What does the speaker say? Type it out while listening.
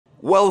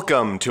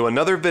Welcome to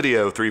another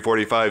video,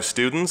 345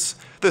 students.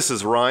 This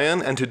is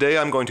Ryan, and today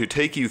I'm going to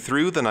take you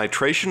through the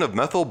nitration of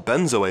methyl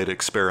benzoate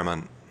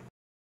experiment.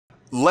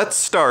 Let's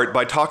start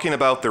by talking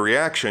about the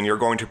reaction you're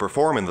going to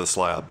perform in this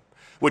lab,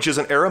 which is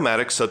an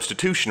aromatic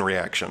substitution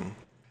reaction.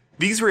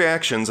 These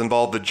reactions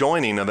involve the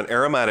joining of an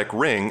aromatic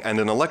ring and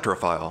an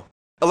electrophile.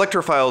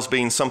 Electrophiles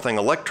being something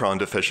electron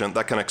deficient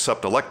that can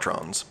accept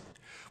electrons.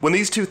 When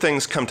these two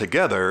things come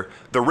together,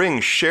 the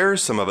ring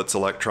shares some of its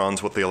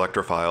electrons with the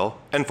electrophile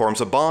and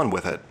forms a bond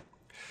with it.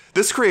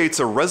 This creates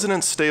a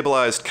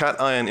resonance-stabilized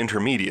cation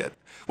intermediate,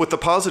 with the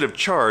positive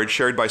charge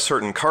shared by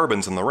certain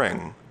carbons in the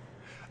ring.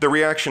 The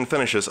reaction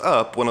finishes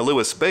up when a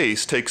Lewis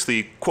base takes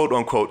the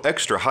quote-unquote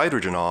extra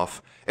hydrogen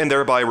off and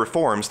thereby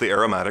reforms the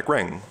aromatic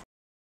ring.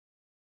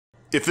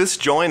 If this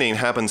joining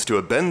happens to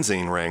a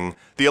benzene ring,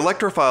 the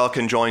electrophile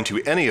can join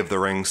to any of the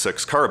ring's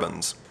 6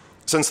 carbons.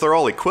 Since they're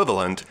all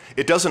equivalent,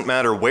 it doesn't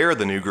matter where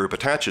the new group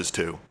attaches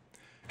to.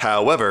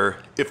 However,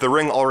 if the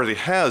ring already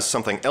has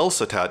something else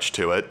attached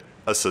to it,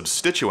 a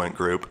substituent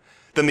group,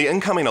 then the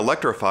incoming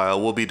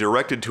electrophile will be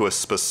directed to a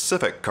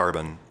specific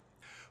carbon.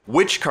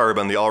 Which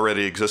carbon the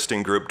already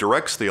existing group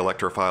directs the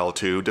electrophile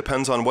to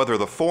depends on whether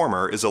the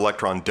former is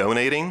electron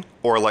donating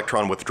or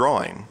electron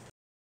withdrawing.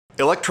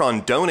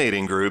 Electron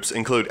donating groups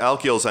include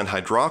alkyls and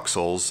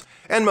hydroxyls,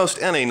 and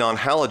most any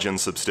non-halogen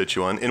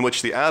substituent in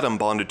which the atom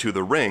bonded to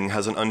the ring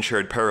has an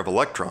unshared pair of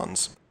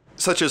electrons,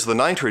 such as the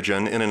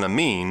nitrogen in an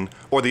amine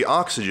or the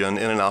oxygen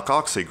in an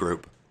alkoxy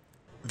group.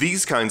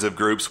 These kinds of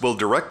groups will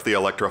direct the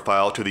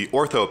electrophile to the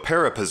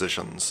ortho-para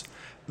positions,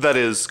 that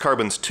is,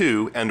 carbons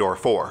 2 and or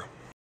 4.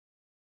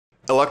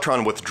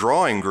 Electron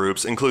withdrawing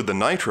groups include the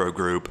nitro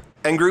group,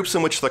 and groups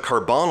in which the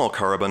carbonyl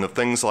carbon of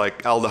things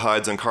like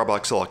aldehydes and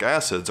carboxylic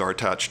acids are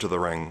attached to the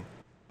ring.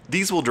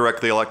 These will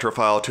direct the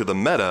electrophile to the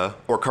meta,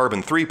 or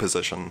carbon 3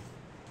 position.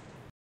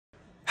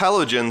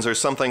 Halogens are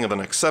something of an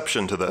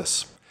exception to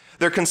this.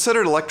 They're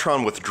considered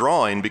electron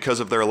withdrawing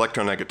because of their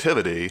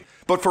electronegativity,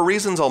 but for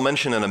reasons I'll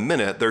mention in a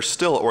minute, they're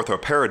still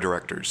orthopara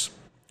directors.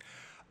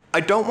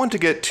 I don't want to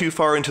get too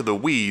far into the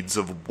weeds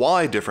of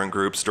why different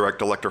groups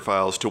direct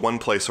electrophiles to one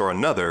place or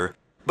another,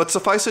 but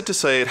suffice it to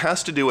say it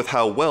has to do with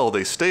how well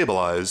they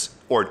stabilize,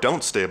 or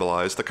don't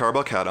stabilize, the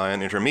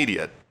carbocation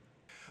intermediate.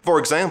 For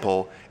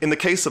example, in the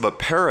case of a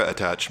para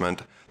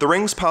attachment, the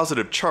ring's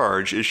positive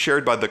charge is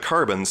shared by the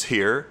carbons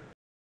here,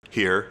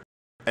 here,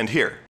 and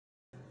here.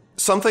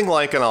 Something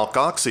like an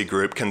alkoxy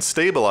group can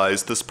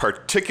stabilize this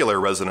particular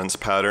resonance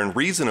pattern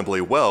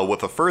reasonably well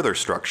with a further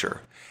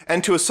structure,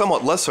 and to a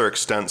somewhat lesser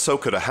extent so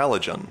could a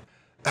halogen.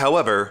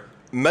 However,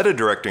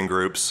 meta-directing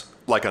groups,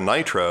 like a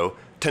nitro,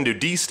 tend to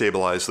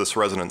destabilize this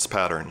resonance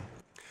pattern.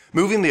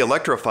 Moving the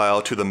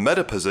electrophile to the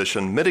meta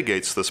position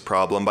mitigates this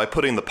problem by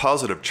putting the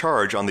positive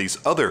charge on these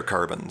other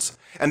carbons,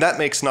 and that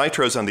makes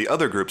nitros and the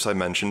other groups I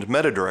mentioned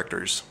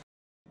meta-directors.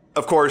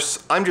 Of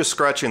course, I'm just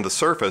scratching the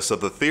surface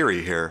of the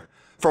theory here.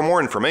 For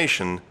more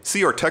information, see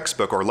your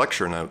textbook or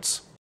lecture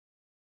notes.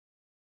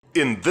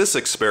 In this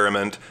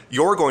experiment,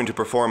 you're going to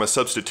perform a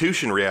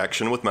substitution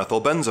reaction with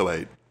methyl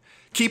benzoate.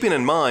 Keeping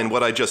in mind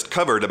what I just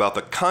covered about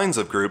the kinds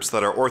of groups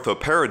that are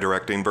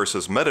ortho-para-directing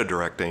versus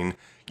meta-directing,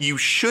 you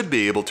should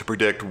be able to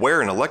predict where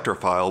an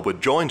electrophile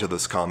would join to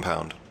this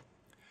compound.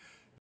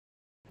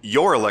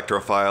 Your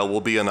electrophile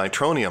will be a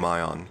nitronium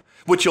ion,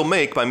 which you'll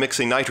make by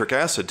mixing nitric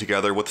acid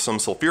together with some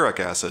sulfuric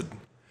acid.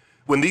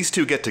 When these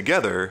two get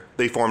together,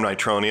 they form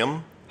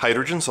nitronium,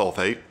 hydrogen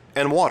sulfate,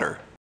 and water.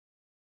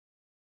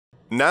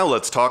 Now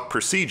let's talk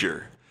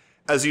procedure.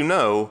 As you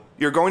know,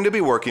 you're going to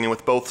be working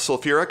with both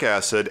sulfuric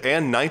acid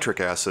and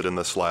nitric acid in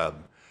this lab.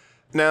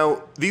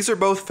 Now, these are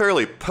both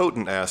fairly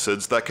potent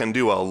acids that can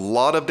do a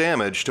lot of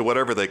damage to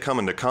whatever they come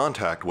into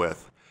contact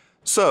with.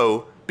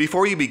 So,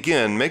 before you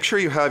begin, make sure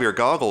you have your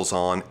goggles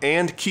on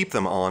and keep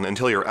them on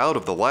until you're out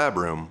of the lab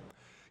room.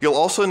 You'll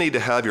also need to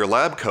have your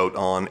lab coat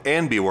on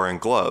and be wearing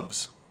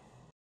gloves.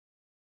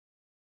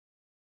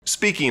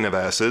 Speaking of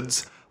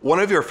acids, one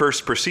of your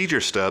first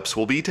procedure steps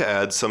will be to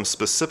add some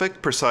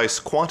specific, precise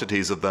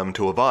quantities of them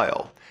to a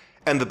vial.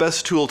 And the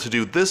best tool to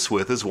do this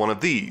with is one of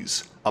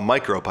these, a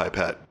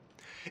micropipette.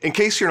 In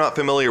case you're not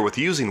familiar with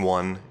using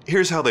one,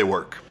 here's how they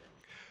work.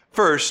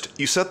 First,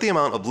 you set the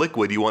amount of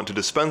liquid you want to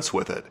dispense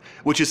with it,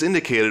 which is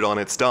indicated on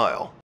its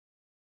dial.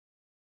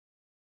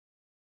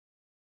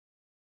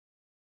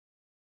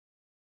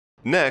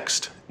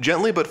 Next,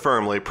 gently but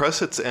firmly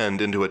press its end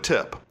into a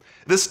tip.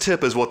 This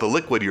tip is what the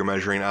liquid you're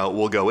measuring out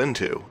will go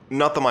into,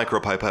 not the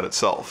micropipette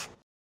itself.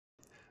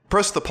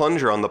 Press the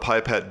plunger on the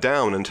pipette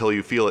down until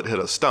you feel it hit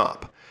a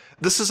stop.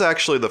 This is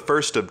actually the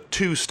first of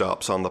 2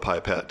 stops on the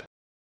pipette.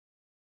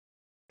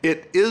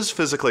 It is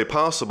physically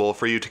possible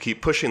for you to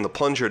keep pushing the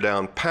plunger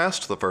down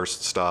past the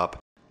first stop,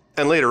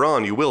 and later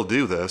on you will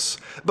do this,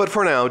 but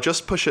for now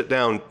just push it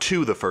down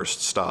to the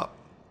first stop.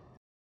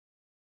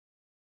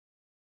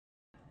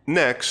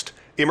 Next,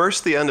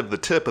 immerse the end of the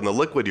tip in the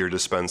liquid you're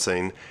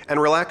dispensing,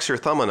 and relax your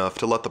thumb enough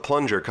to let the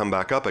plunger come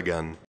back up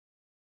again.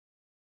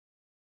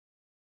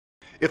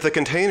 If the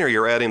container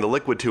you're adding the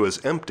liquid to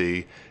is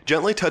empty,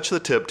 gently touch the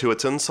tip to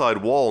its inside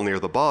wall near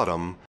the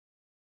bottom,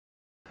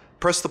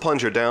 press the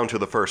plunger down to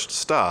the first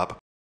stop,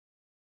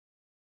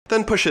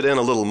 then push it in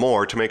a little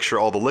more to make sure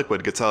all the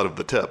liquid gets out of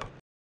the tip.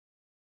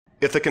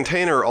 If the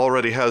container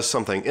already has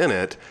something in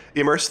it,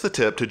 immerse the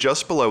tip to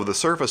just below the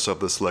surface of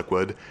this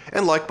liquid,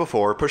 and like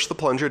before, push the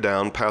plunger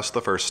down past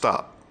the first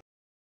stop.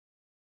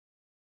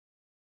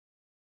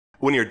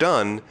 When you're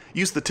done,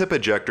 use the tip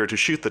ejector to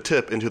shoot the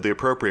tip into the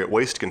appropriate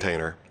waste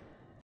container.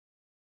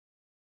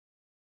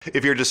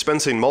 If you're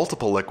dispensing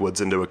multiple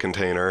liquids into a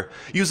container,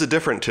 use a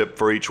different tip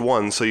for each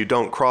one so you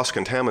don't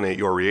cross-contaminate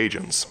your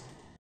reagents.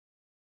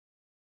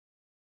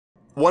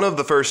 One of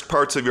the first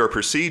parts of your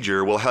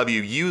procedure will have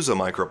you use a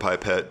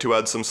micropipette to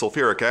add some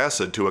sulfuric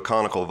acid to a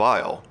conical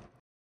vial.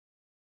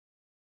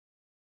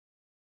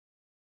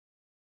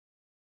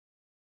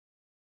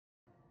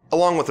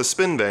 Along with a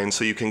spin vane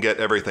so you can get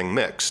everything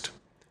mixed.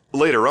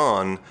 Later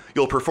on,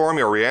 you'll perform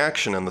your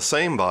reaction in the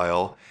same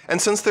vial,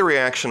 and since the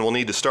reaction will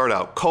need to start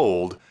out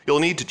cold, you'll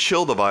need to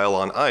chill the vial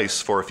on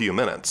ice for a few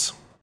minutes.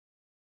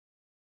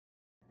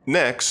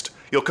 Next,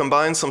 you'll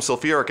combine some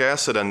sulfuric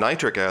acid and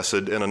nitric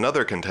acid in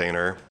another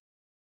container,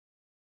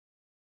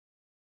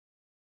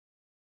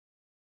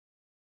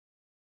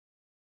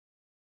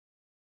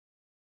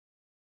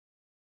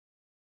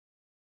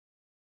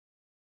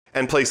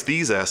 and place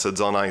these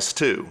acids on ice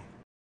too.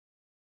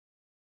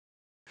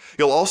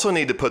 You'll also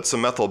need to put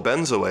some methyl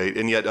benzoate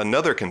in yet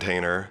another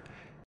container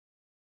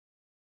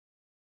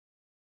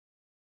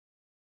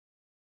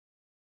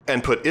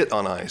and put it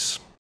on ice.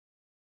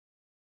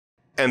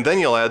 And then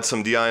you'll add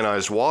some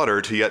deionized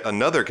water to yet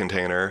another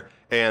container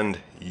and,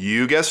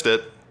 you guessed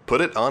it, put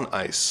it on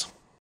ice.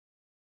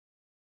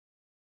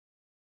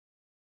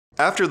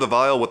 After the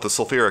vial with the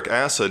sulfuric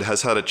acid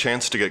has had a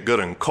chance to get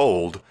good and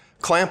cold,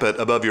 clamp it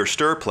above your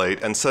stir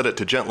plate and set it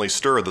to gently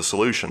stir the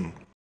solution.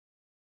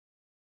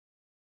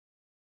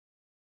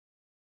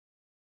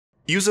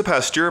 Use a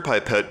Pasteur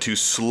pipette to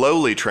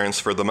slowly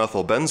transfer the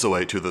methyl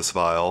benzoate to this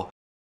vial,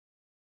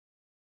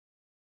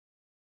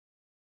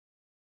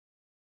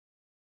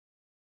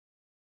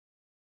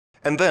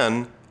 and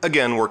then,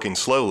 again working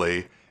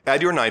slowly,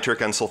 add your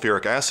nitric and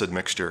sulfuric acid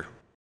mixture.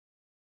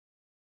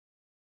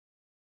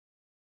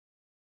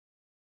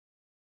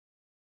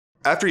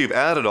 After you've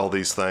added all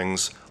these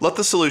things, let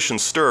the solution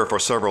stir for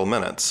several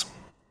minutes.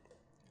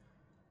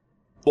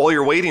 While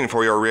you're waiting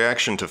for your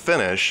reaction to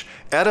finish,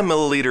 add a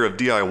milliliter of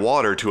DI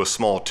water to a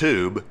small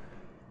tube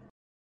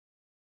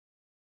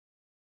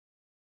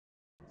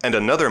and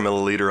another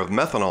milliliter of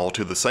methanol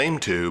to the same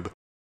tube,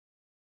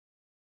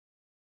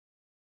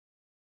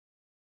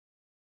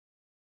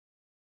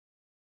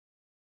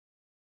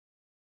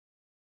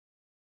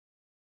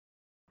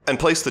 and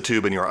place the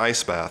tube in your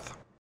ice bath.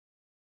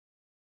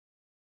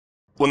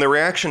 When the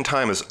reaction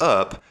time is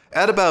up,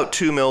 add about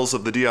 2 mL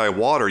of the DI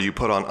water you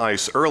put on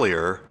ice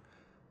earlier,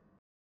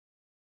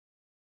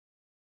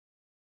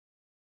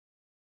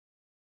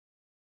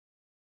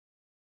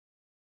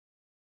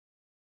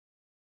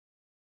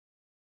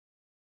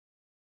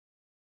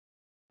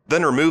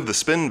 then remove the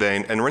spin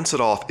vane and rinse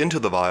it off into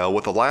the vial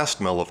with the last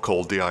ml of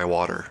cold DI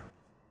water.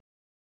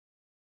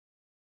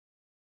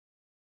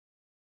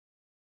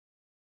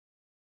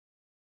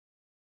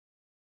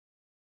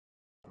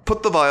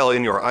 Put the vial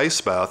in your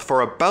ice bath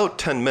for about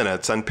 10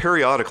 minutes and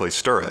periodically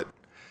stir it.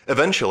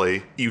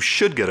 Eventually, you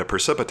should get a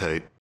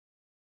precipitate.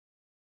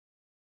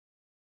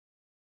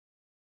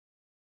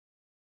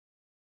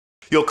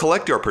 You'll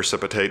collect your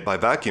precipitate by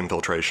vacuum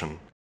filtration.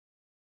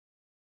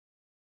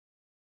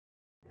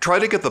 Try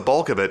to get the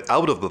bulk of it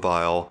out of the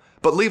vial,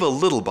 but leave a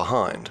little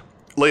behind.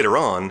 Later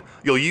on,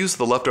 you'll use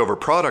the leftover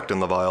product in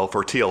the vial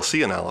for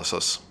TLC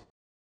analysis.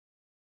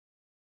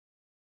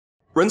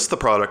 Rinse the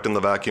product in the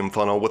vacuum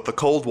funnel with the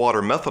cold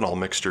water methanol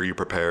mixture you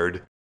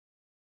prepared,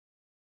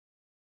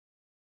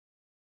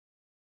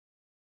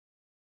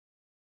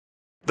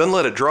 then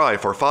let it dry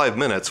for 5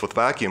 minutes with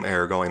vacuum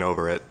air going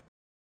over it.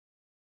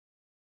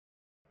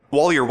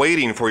 While you're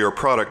waiting for your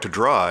product to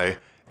dry,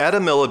 add a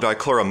ml of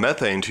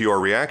dichloromethane to your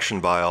reaction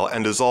vial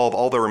and dissolve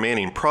all the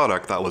remaining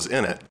product that was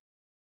in it.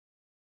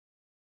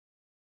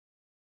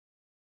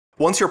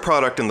 Once your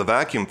product in the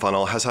vacuum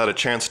funnel has had a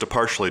chance to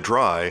partially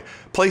dry,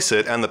 place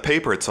it and the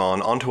paper it's on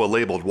onto a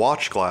labeled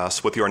watch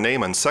glass with your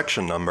name and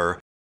section number,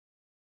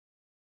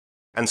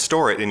 and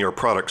store it in your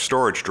product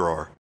storage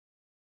drawer.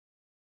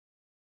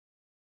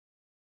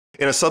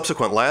 In a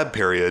subsequent lab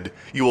period,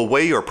 you will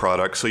weigh your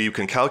product so you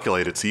can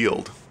calculate its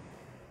yield.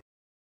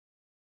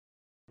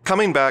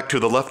 Coming back to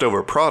the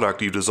leftover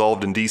product you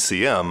dissolved in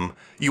DCM,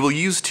 you will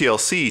use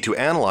TLC to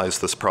analyze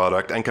this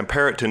product and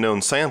compare it to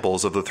known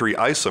samples of the 3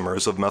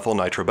 isomers of methyl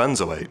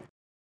nitrobenzoate.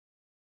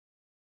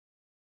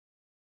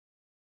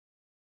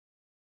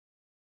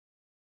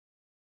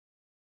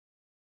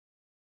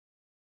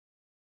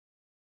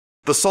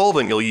 The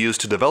solvent you'll use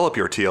to develop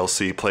your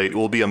TLC plate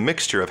will be a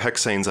mixture of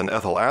hexanes and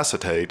ethyl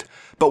acetate,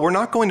 but we're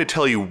not going to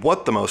tell you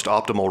what the most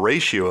optimal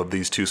ratio of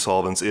these 2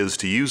 solvents is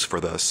to use for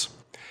this.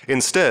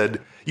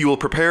 Instead, you will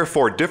prepare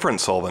 4 different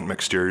solvent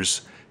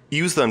mixtures,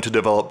 use them to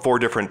develop 4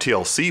 different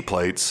TLC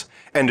plates,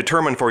 and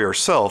determine for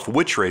yourself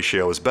which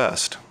ratio is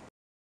best.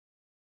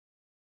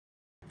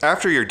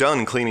 After you're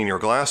done cleaning your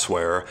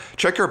glassware,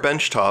 check your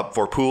bench top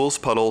for pools,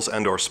 puddles,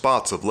 and/or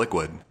spots of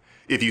liquid.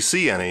 If you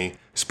see any,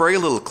 spray a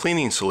little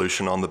cleaning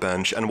solution on the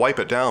bench and wipe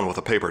it down with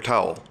a paper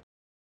towel.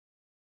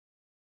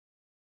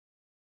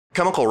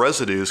 Chemical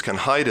residues can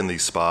hide in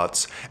these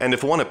spots, and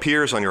if one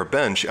appears on your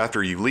bench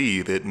after you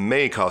leave, it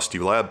may cost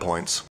you lab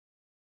points.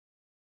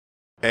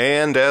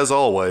 And as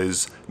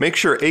always, make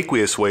sure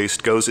aqueous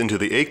waste goes into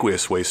the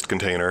aqueous waste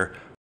container,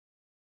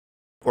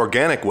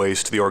 organic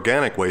waste the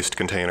organic waste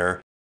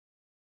container,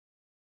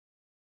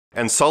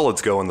 and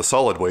solids go in the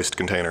solid waste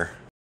container.